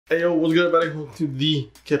Ayo, what's good everybody? Welcome to the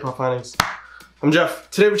K-pop findings. I'm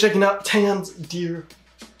Jeff. Today we're checking out Taeyeon's Dear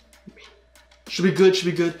Me. Should be good,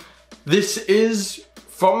 should be good. This is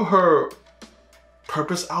from her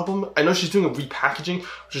Purpose album. I know she's doing a repackaging,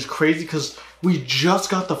 which is crazy because we just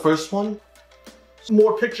got the first one.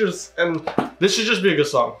 More pictures, and this should just be a good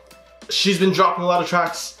song. She's been dropping a lot of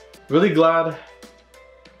tracks. Really glad.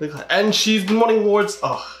 And she's been winning awards.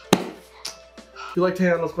 Oh. If you like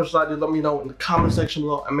Taeyeon as much as I do, let me know in the comment section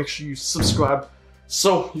below, and make sure you subscribe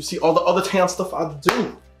so you see all the other Taeyeon stuff I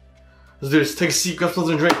do. Let's do this. Take a seat, grab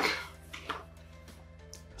something to drink.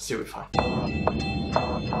 Let's see what we find.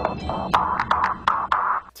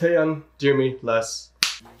 Taeyeon, Dear Me, less.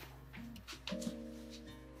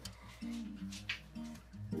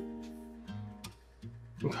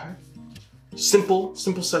 Okay. Simple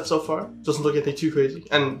set so far. Doesn't look anything too crazy,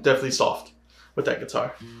 and definitely soft with that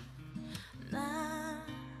guitar.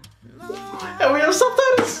 And we have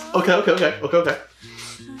subtitles! Okay.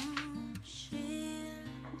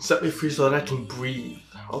 Set me free so that I can breathe.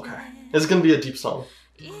 Okay. It's gonna be a deep song.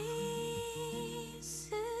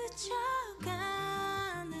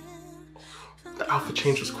 The outfit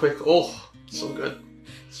change was quick. Oh, so good.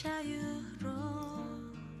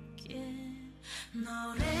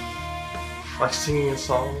 Like singing a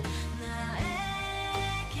song.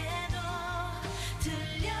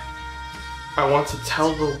 I want to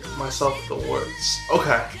tell myself the words.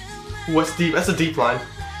 Okay. What's deep? That's a deep line.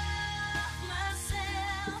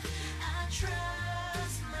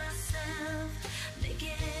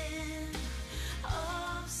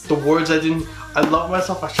 The words I didn't. I love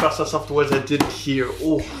myself. I trust myself. The words I didn't hear.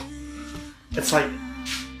 Oh, it's like.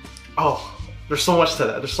 Oh, there's so much to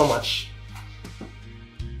that. There's so much.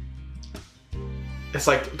 It's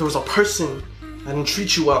like there was a person that didn't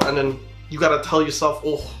treat you well, and then you gotta tell yourself,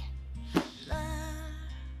 oh.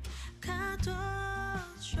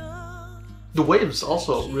 The waves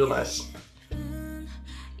also real nice.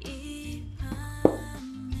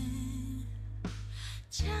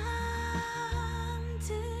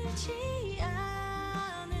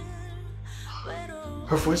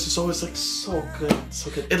 Her voice is always like so good,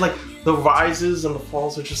 so good. And like the rises and the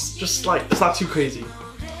falls are just like, it's not too crazy.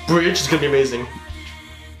 Bridge is gonna be amazing.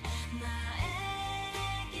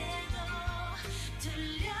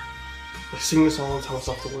 Like sing this song and tell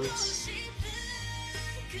myself the words.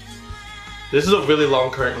 This is a really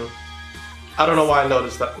long curtain. I don't know why I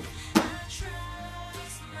noticed that.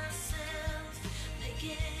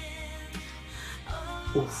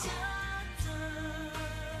 Oof.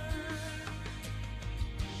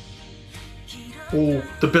 Ooh,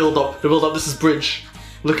 the build up, this is bridge.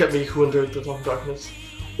 Look at me who endured the long darkness.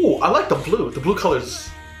 Ooh, I like the blue colors.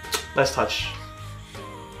 Nice touch.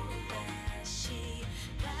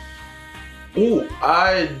 Ooh,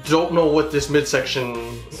 I don't know what this midsection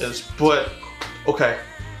is, but okay.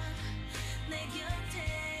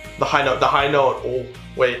 The high note, oh,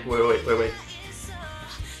 wait.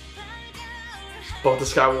 But the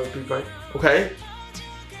sky won't be bright, okay?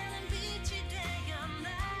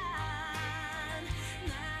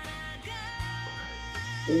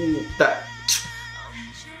 Ooh, that.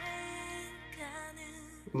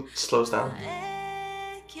 It slows down.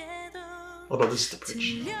 Oh no, this is the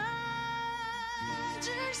bridge.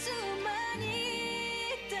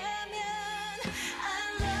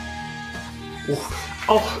 Ooh.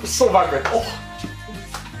 Oh, it's so vibrant. Oh,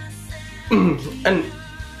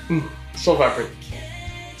 so vibrant.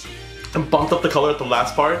 And bumped up the color at the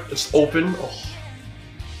last part. It's open. Oh.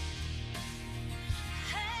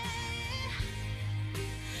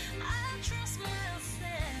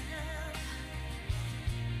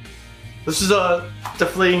 This is a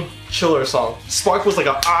definitely chiller song. Spark was like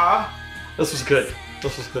a ah. This was good.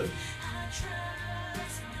 This was good.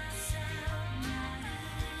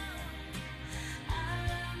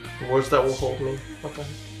 Words that will hold me. Okay.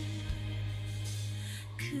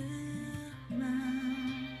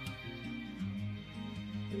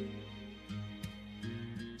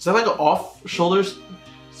 Is that like an off-shoulders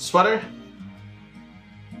sweater?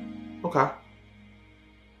 Okay.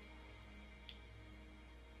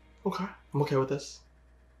 Okay, I'm okay with this.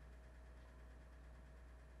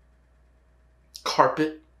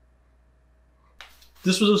 Carpet.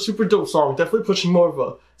 This was a super dope song. Definitely pushing more of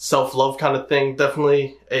a self-love kind of thing.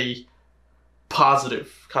 Definitely a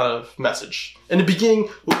positive kind of message. In the beginning,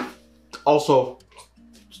 also,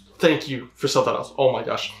 thank you for subtitles. Oh my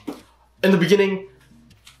gosh. In the beginning,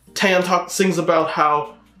 Taeyeon sings about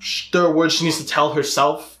how there are words she needs to tell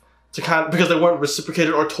herself to because they weren't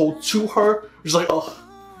reciprocated or told to her. She's like, oh.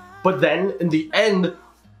 But then in the end,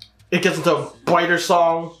 it gets into a brighter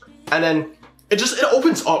song, and then it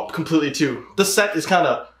opens up completely too. The set is kind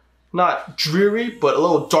of not dreary, but a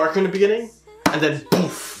little darker in the beginning, and then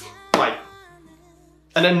poof, like,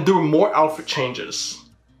 and then there were more outfit changes.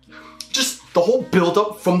 Just the whole build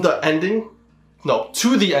up from the ending, no,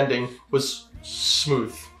 to the ending was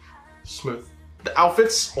smooth. The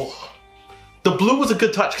outfits, oh. The blue was a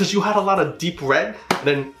good touch because you had a lot of deep red, and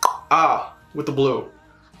then with the blue.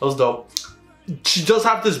 That was dope. She does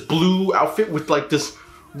have this blue outfit with like this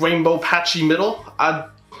rainbow patchy middle.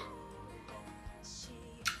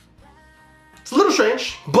 It's a little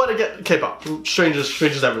strange, but again, K-pop,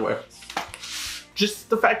 strangers everywhere. Just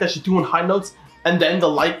the fact that she's doing high notes and then the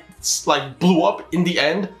lights like blew up in the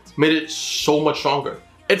end made it so much stronger.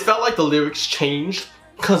 It felt like the lyrics changed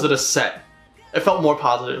because of the set. It felt more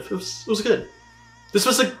positive. It was good. This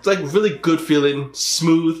was like really good feeling,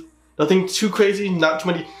 smooth, nothing too crazy, not too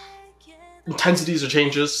many intensities or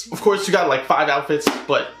changes. Of course, you got like 5 outfits,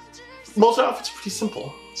 but most of the outfits are pretty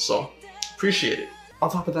simple, so appreciate it. On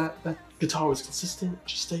top of that, that guitar was consistent,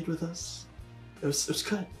 just stayed with us. It was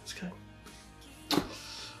good,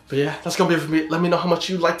 But yeah, that's gonna be it for me. Let me know how much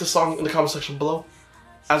you like the song in the comment section below.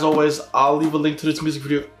 As always, I'll leave a link to this music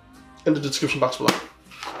video in the description box below.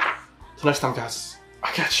 Till next time, guys,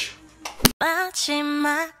 I got you.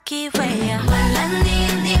 마지막 기회야. 원래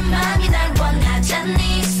네 맘이 날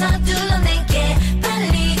원하잖니 서둘러 내